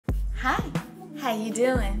How you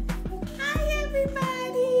doing? Hi,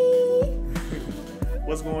 everybody.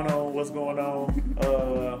 What's going on? What's going on?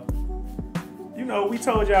 You know, we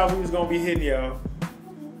told y'all we was gonna be hitting y'all.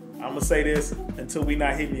 I'm gonna say this until we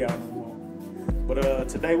not hitting y'all no more. But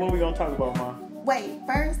today, what we gonna talk about, Ma? Wait,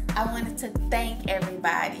 first, I wanted to thank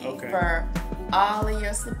everybody for all of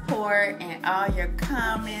your support and all your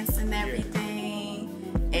comments and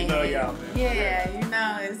everything. We love y'all, man. Yeah, you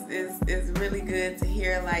know, it's really good to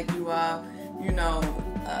hear like you all, you know,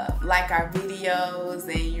 like our videos,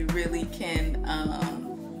 and you really can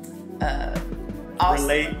also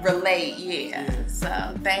relate. Yeah.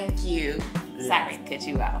 So thank you. Yeah. Sorry to cut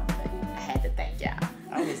you off, but I had to thank y'all.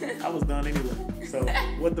 I was done anyway. So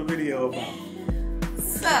what the video about?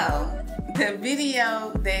 So the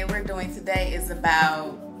video that we're doing today is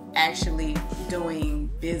about actually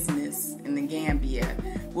doing business in the Gambia.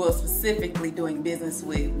 Well, specifically doing business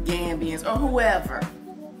with Gambians or whoever.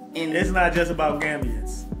 It's not just about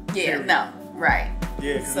Gambians. Yeah, period. no, right.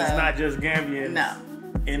 Yeah, because it's not just Gambians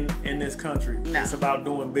in this country. No. It's about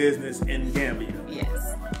doing business in Gambia.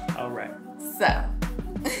 Yes. All right. So.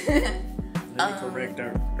 Let me correct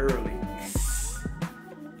her early.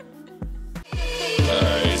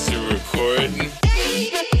 Is it recording?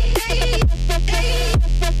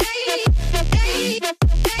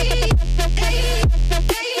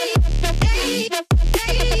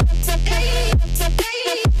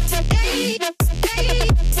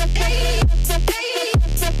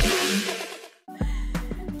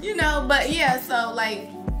 You know, but yeah, so like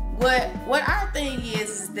what our thing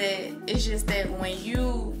is that it's just that when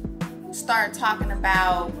you start talking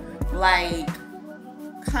about like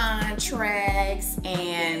contracts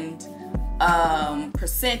and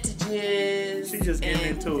percentages, she's just getting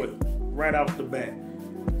into it right off the bat.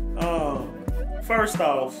 First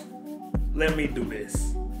off, let me do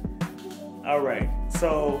this. All right,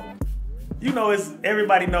 so you know,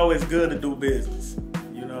 everybody know it's good to do business.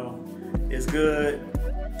 You know, it's good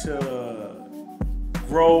to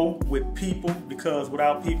grow with people, because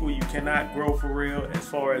without people you cannot grow for real as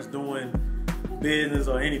far as doing business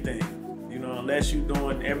or anything. You know, unless you're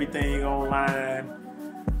doing everything online,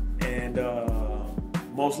 and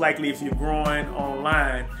most likely if you're growing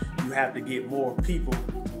online, you have to get more people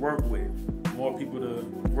to work with, more people to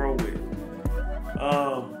grow with.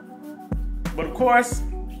 But of course,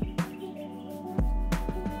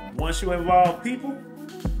 once you involve people,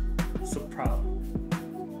 it's a problem.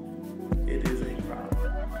 It is a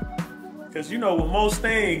problem. Because you know, with most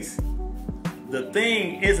things, the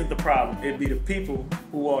thing isn't the problem. It'd be the people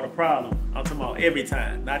who are the problem. I'm talking about every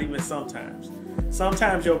time, not even sometimes.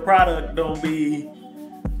 Sometimes your product don't be,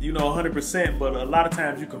 you know, 100%, but a lot of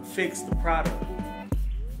times you can fix the product.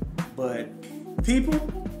 But people,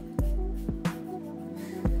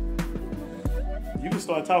 you can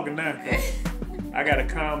start talking now. I gotta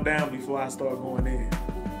calm down before I start going in.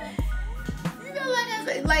 You know, like I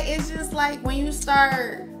said, like it's just like when you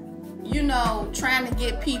start, you know, trying to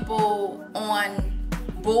get people on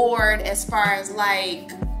board as far as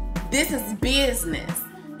like this is business,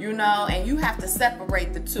 you know, and you have to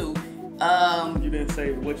separate the two. You didn't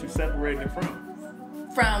say what you separating it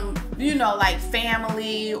from. From, you know, like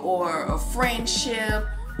family or a friendship.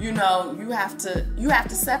 You know, you have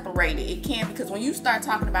to separate it. It can't, because when you start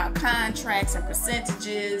talking about contracts and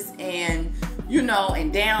percentages and, you know,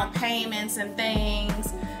 and down payments and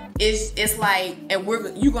things, it's like, and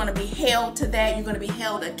you're gonna be held to that. You're gonna be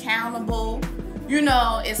held accountable. You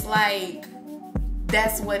know, it's like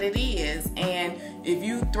that's what it is. And if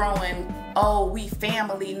you throwing, oh, we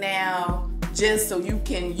family now, just so you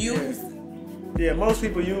can use. Yeah, most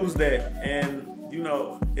people use that, and you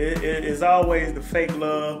know, it is always the fake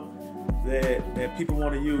love that people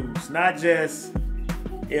want to use. Not just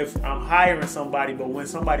if I'm hiring somebody, but when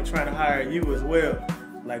somebody trying to hire you as well.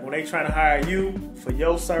 Like when they trying to hire you for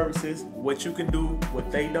your services, what you can do,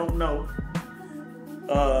 what they don't know.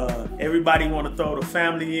 Everybody want to throw the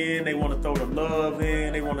family in. They want to throw the love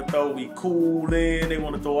in. They want to throw we cool in. They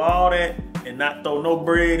want to throw all that and not throw no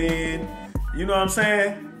bread in. You know what I'm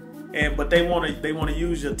saying? But they want to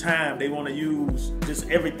use your time. They want to use just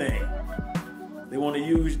everything. They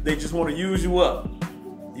just want to use you up,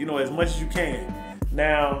 you know, as much as you can.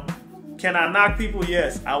 Now, can I knock people?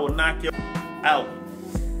 Yes, I will knock you out.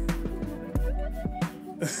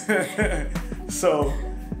 So,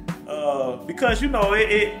 because you know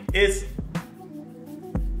it's,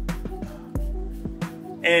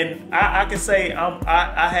 and I can say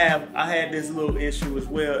I had this little issue as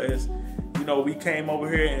well as, you know, we came over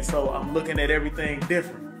here, and so I'm looking at everything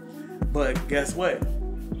different. But guess what?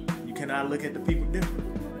 You cannot look at the people different.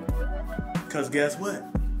 Because guess what?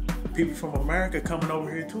 People from America coming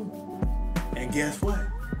over here too. And guess what?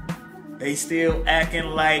 They still acting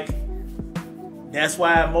like that's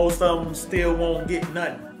why most of them still won't get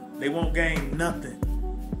nothing. They won't gain nothing.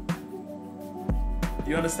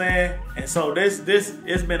 You understand? And so this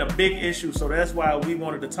it's been a big issue. So that's why we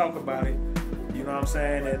wanted to talk about it. You know what I'm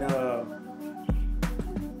saying? And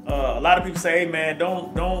a lot of people say, hey man,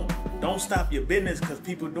 don't stop your business because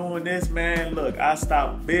people doing this, man. Look, I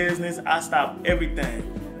stopped business. I stopped everything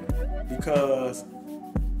because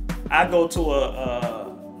I go to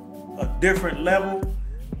a different level.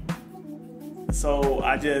 So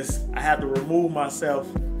I have to remove myself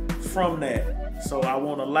from that. So I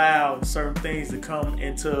won't allow certain things to come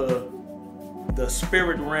into the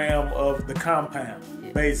spirit realm of the compound,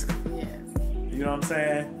 basically. Yeah. You know what I'm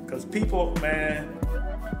saying? Because people, man,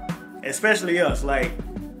 especially us, like,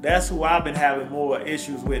 that's who I've been having more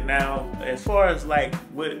issues with now. As far as like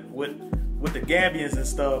with the Gambians and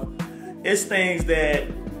stuff, it's things that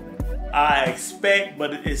I expect,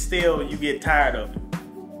 but it's still, you get tired of it.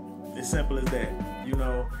 As simple as that. You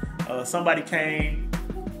know, somebody came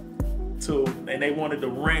and they wanted to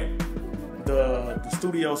rent the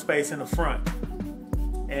studio space in the front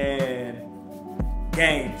and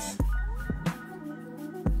games.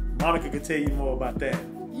 Monica could tell you more about that.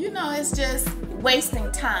 You know, it's just wasting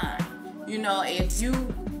time. You know, if you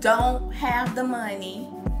don't have the money,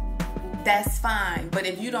 that's fine. But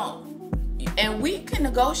if you don't, and we can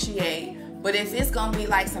negotiate, but if it's gonna be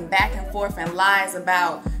like some back and forth and lies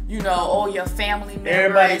about, you know, oh, your family member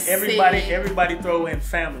everybody throw in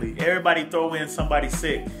family. Everybody throw in somebody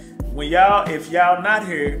sick. If y'all not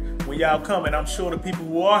here, when y'all come, and I'm sure the people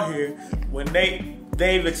who are here, when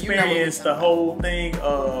they've experienced the whole thing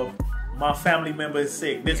of my family member is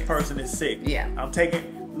sick, this person is sick. Yeah.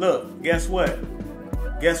 Look, guess what?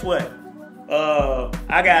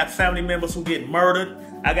 I got family members who get murdered.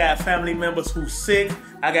 I got family members who sick.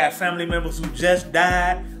 I got family members who just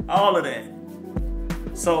died. All of that.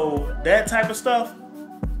 So that type of stuff,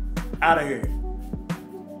 out of here.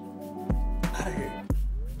 Out of here.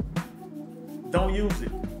 Don't use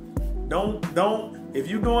it. Don't. If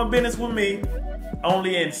you're doing business with me,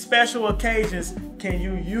 only in special occasions can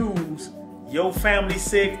you use your family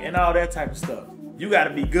sick and all that type of stuff. You got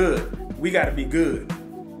to be good. We got to be good.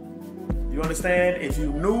 You understand? If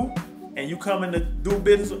you new and you coming to do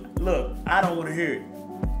business, look, I don't want to hear it.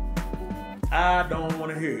 I don't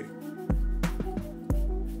want to hear it.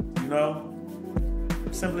 You know?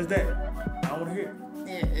 Simple as that. I don't want to hear it.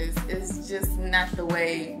 It's just not the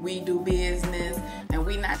way we do business, and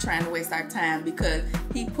we're not trying to waste our time because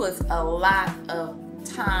he puts a lot of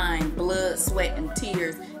time, blood, sweat, and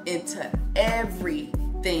tears into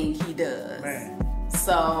everything he does. Man.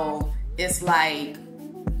 So it's like,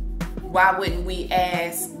 why wouldn't we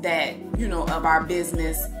ask that, you know, of our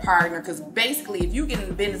business partner? Because basically, if you get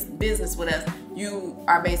in business with us, you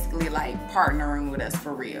are basically like partnering with us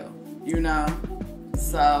for real, you know?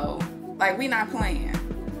 So, like, we not playing.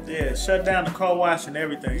 Yeah, shut down the car wash and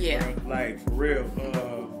everything. Yeah. Bro. Like, for real.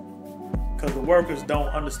 Because the workers don't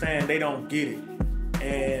understand. They don't get it.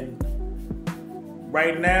 And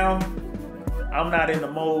right now, I'm not in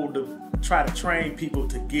the mode to try to train people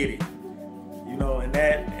to get it. You know, and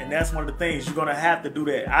that's one of the things. You're going to have to do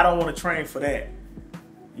that. I don't want to train for that.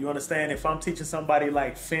 You understand? If I'm teaching somebody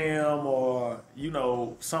like film or, you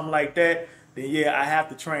know, something like that, then yeah, I have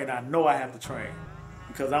to train. I know I have to train.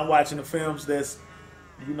 Because I'm watching the films that's,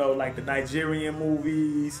 you know, like the Nigerian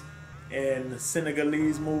movies and the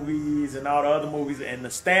Senegalese movies and all the other movies, and the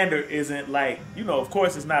standard isn't like, you know, of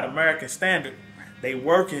course it's not American standard. They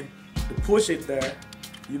working to push it there,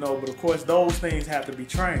 you know, but of course those things have to be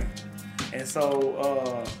trained. And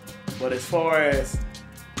so, but as far as,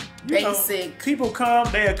 you basic know, people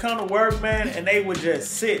they'll come to work, man, and they would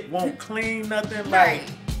just sit, won't clean nothing, right.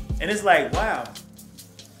 Like, and it's like, wow.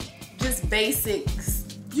 Just basics,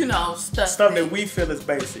 you know, stuff that we feel is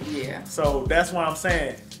basic. Yeah. So that's why I'm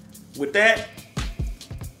saying, with that,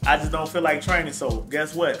 I just don't feel like training. So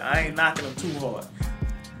guess what? I ain't knocking them too hard.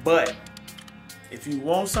 But if you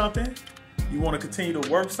want something, you want to continue to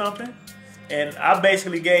work something, and I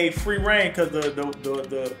basically gave free reign because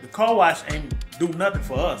the car wash ain't do nothing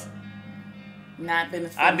for us. Not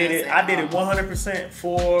benefiting. I did it 100%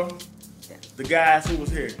 for the guys who was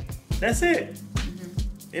here. That's it. Mm-hmm.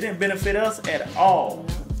 It didn't benefit us at all.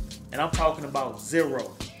 And I'm talking about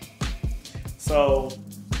zero. So,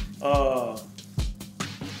 but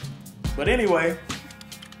anyway,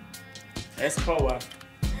 that's the car wash.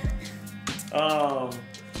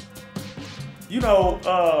 You know,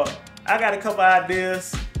 I got a couple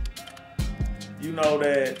ideas, you know,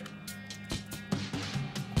 that,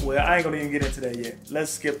 well, I ain't gonna even get into that yet.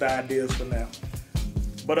 Let's skip the ideas for now.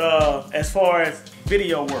 But as far as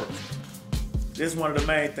video work, this is one of the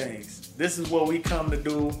main things. This is what we come to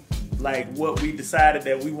do, like what we decided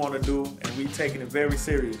that we want to do, and we taking it very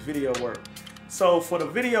serious, video work. So for the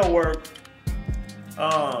video work,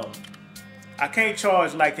 I can't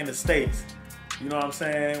charge like in the States. You know what I'm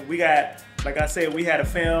saying? We got, like I said, we had a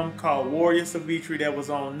film called Warrior Savitri that was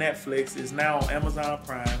on Netflix. It's now on Amazon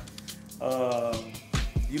Prime.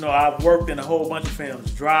 You know, I've worked in a whole bunch of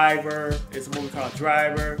films. Driver, it's a movie called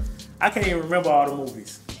Driver. I can't even remember all the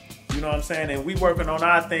movies. You know what I'm saying? And we working on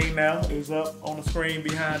our thing now. It's up on the screen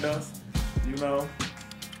behind us, you know.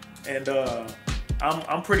 And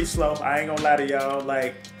I'm pretty slow. I ain't gonna lie to y'all.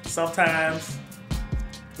 Like, sometimes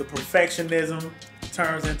the perfectionism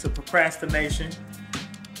turns into procrastination.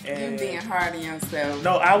 And you being hard on yourself.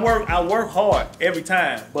 No, I work hard every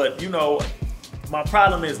time. But, you know, my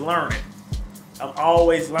problem is learning. I'm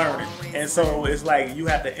always learning. And so it's like you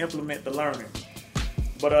have to implement the learning.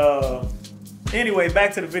 But anyway,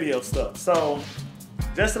 back to the video stuff. So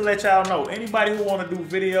just to let y'all know, anybody who want to do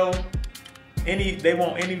video, they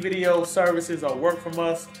want any video services or work from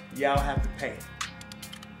us, y'all have to pay.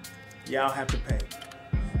 Y'all have to pay.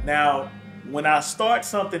 Now, when I start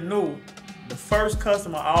something new, the first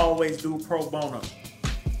customer I always do pro bono.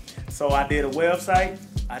 So I did a website,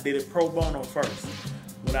 I did it pro bono first.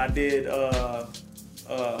 When I did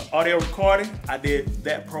audio recording, I did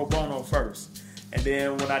that pro bono first. And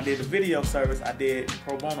then when I did the video service, I did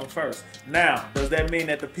pro bono first. Now, does that mean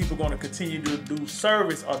that the people are going to continue to do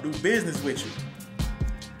service or do business with you?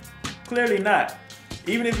 Clearly not.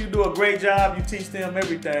 Even if you do a great job, you teach them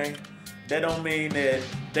everything, that don't mean that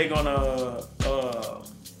they're going to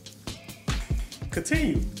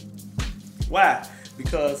continue. Why?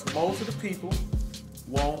 Because most of the people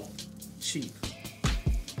want cheap.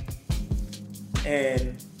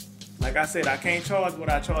 And like I said, I can't charge what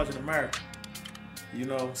I charge in America. You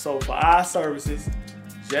know, so for our services,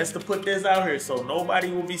 just to put this out here so nobody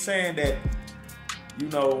will be saying that, you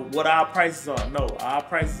know, what our prices are. No, our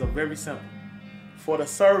prices are very simple. For the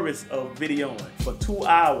service of videoing, for 2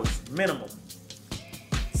 hours minimum.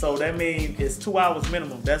 So that means it's 2 hours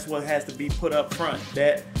minimum. That's what has to be put up front.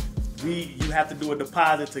 That you have to do a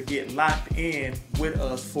deposit to get locked in with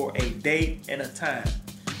us for a date and a time.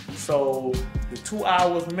 So the 2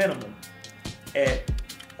 hours minimum at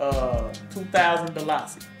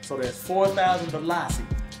 $2,000. So that's $4,000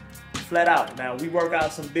 flat out. Now we work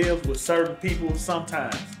out some deals with certain people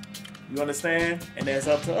sometimes. You understand? And that's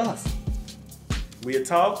up to us. We'll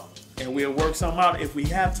talk and we'll work something out if we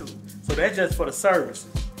have to. So that's just for the service.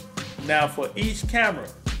 Now for each camera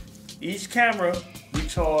we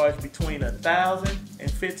charge between $1,000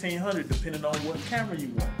 and $1,500 depending on what camera you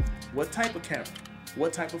want. What type of camera?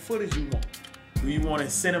 What type of footage you want? Do you want it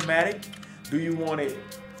cinematic? Do you want it,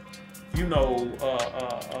 you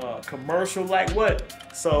know, commercial, like what?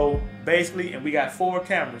 So basically, and we got 4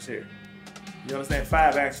 cameras here. You understand?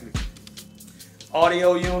 5 actually.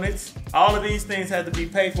 Audio units. All of these things have to be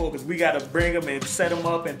paid for because we got to bring them and set them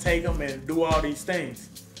up and take them and do all these things.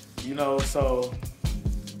 You know, so,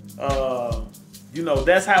 you know,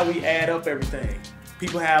 that's how we add up everything.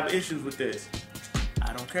 People have issues with this.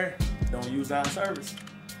 I don't care. Don't use our service.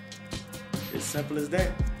 It's simple as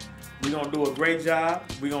that. We're going to do a great job.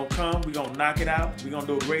 We're going to come. We're going to knock it out. We're going to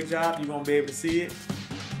do a great job. You're going to be able to see it.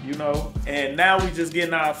 You know, and now we just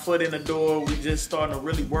getting our foot in the door. We just starting to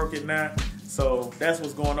really work it now. So that's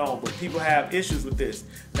what's going on. But people have issues with this.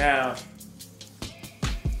 Now,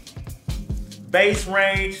 base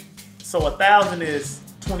range, so $1,000 is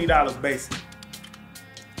 $20 basic.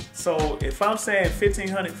 So if I'm saying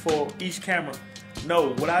 $1,500 for each camera, no,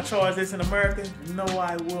 would I charge this in America? No,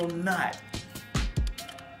 I will not.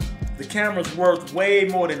 The camera's worth way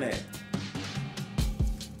more than that.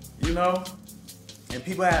 You know? And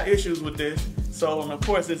people have issues with this. So, and of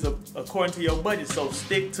course, it's according to your budget. So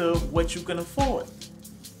stick to what you can afford.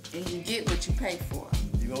 And you get what you pay for.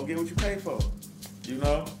 You're going to get what you pay for. You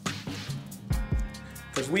know?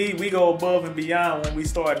 Because we go above and beyond. When we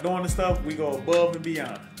start doing the stuff, we go above and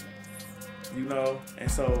beyond. You know? And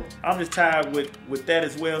so I'm just tired with that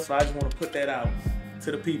as well. So I just want to put that out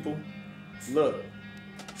to the people. Look,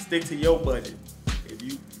 stick to your budget. If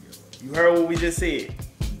you heard what we just said,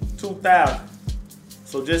 $2,000.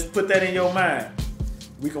 So just put that in your mind.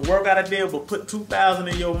 We can work out a deal, but put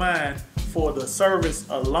 $2,000 in your mind for the service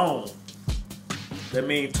alone. That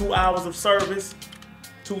means 2 hours of service,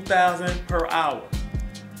 $2,000 per hour.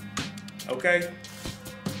 Okay?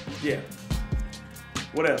 Yeah.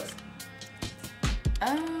 What else?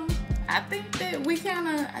 I think that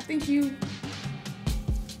I think you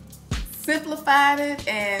simplified it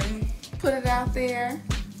and put it out there.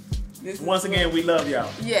 Once again, we love y'all.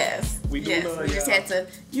 Yes. We do love We just y'all. had to,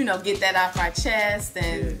 get that off our chest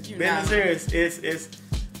and, Business here it's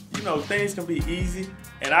things can be easy.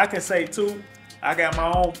 And I can say too, I got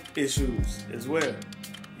my own issues as well.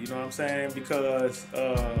 You know what I'm saying? Because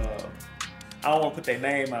I don't want to put their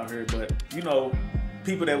name out here, but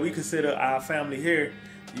people that we consider our family here,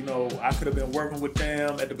 I could have been working with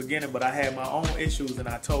them at the beginning, but I had my own issues, and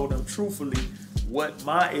I told them truthfully what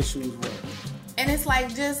my issues were. And it's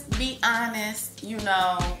like, just be honest, You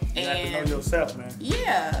have to know yourself, man.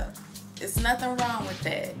 Yeah, it's nothing wrong with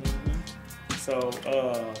that. Mm-hmm.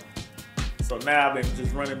 So now I've been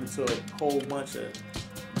just running into a whole bunch of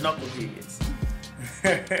knuckleheads.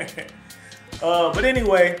 But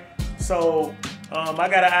anyway, so I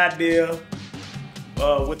got an idea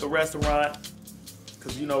with the restaurant,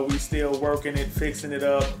 because we still working it, fixing it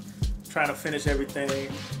up, trying to finish everything.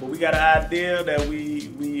 But we got an idea that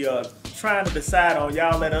we trying to decide on.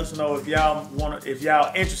 Y'all let us know if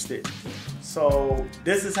y'all interested. So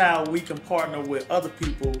this is how we can partner with other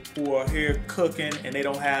people who are here cooking and they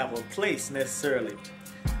don't have a place necessarily.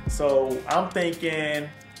 So I'm thinking,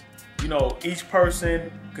 each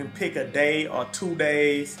person can pick a day or 2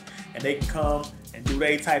 days, and they can come and do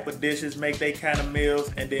their type of dishes, make their kind of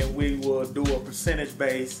meals, and then we will do a percentage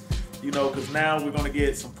base, because now we're going to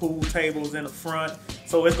get some pool tables in the front.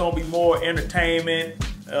 So it's going to be more entertainment,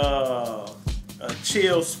 a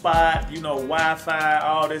chill spot, Wi-Fi,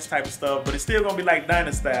 all this type of stuff, but it's still going to be like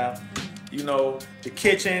diner style. The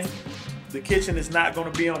kitchen is not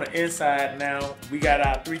going to be on the inside now. We got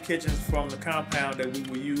our 3 kitchens from the compound that we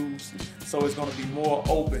will use, so it's going to be more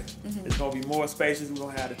open. Mm-hmm. It's going to be more spacious. We're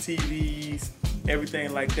going to have the TVs,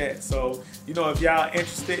 everything like that. So, if y'all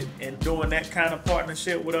interested in doing that kind of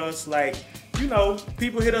partnership with us,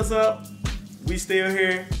 people hit us up. We still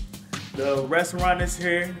here. The restaurant is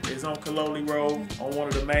here. It's on Kaloli Road, on one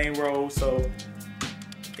of the main roads, so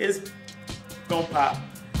it's going to pop.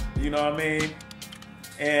 You know what I mean?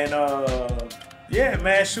 And yeah,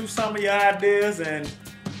 man, shoot some of your ideas and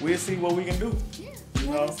we'll see what we can do.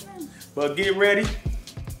 Yeah, But get ready.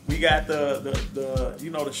 We got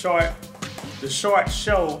the short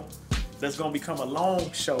show that's gonna become a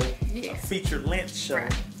long show, a feature length show.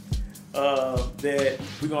 Right. That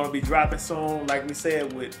we're gonna be dropping soon, like we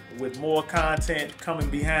said, with more content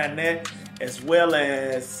coming behind that, as well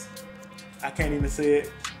as I can't even say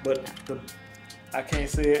it, but I can't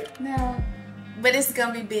say it. No. But it's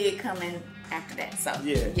gonna be big coming after that. So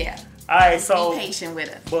yeah. All right, so be patient with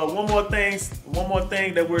us. But one more thing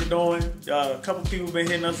that we're doing. A couple people been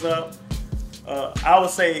hitting us up. I would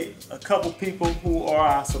say a couple people who are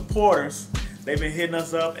our supporters. They've been hitting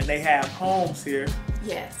us up, and they have homes here.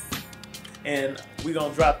 Yes. And we're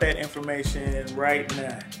gonna drop that information right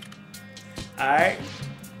now. All right.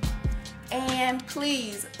 And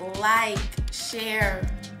please like, share,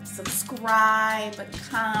 subscribe,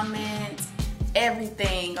 comment.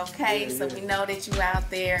 Everything, okay? Yeah. So we know that you out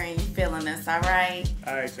there and you feeling us, all right?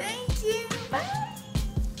 All right, y'all. Thank you. Bye.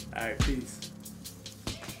 All right, peace.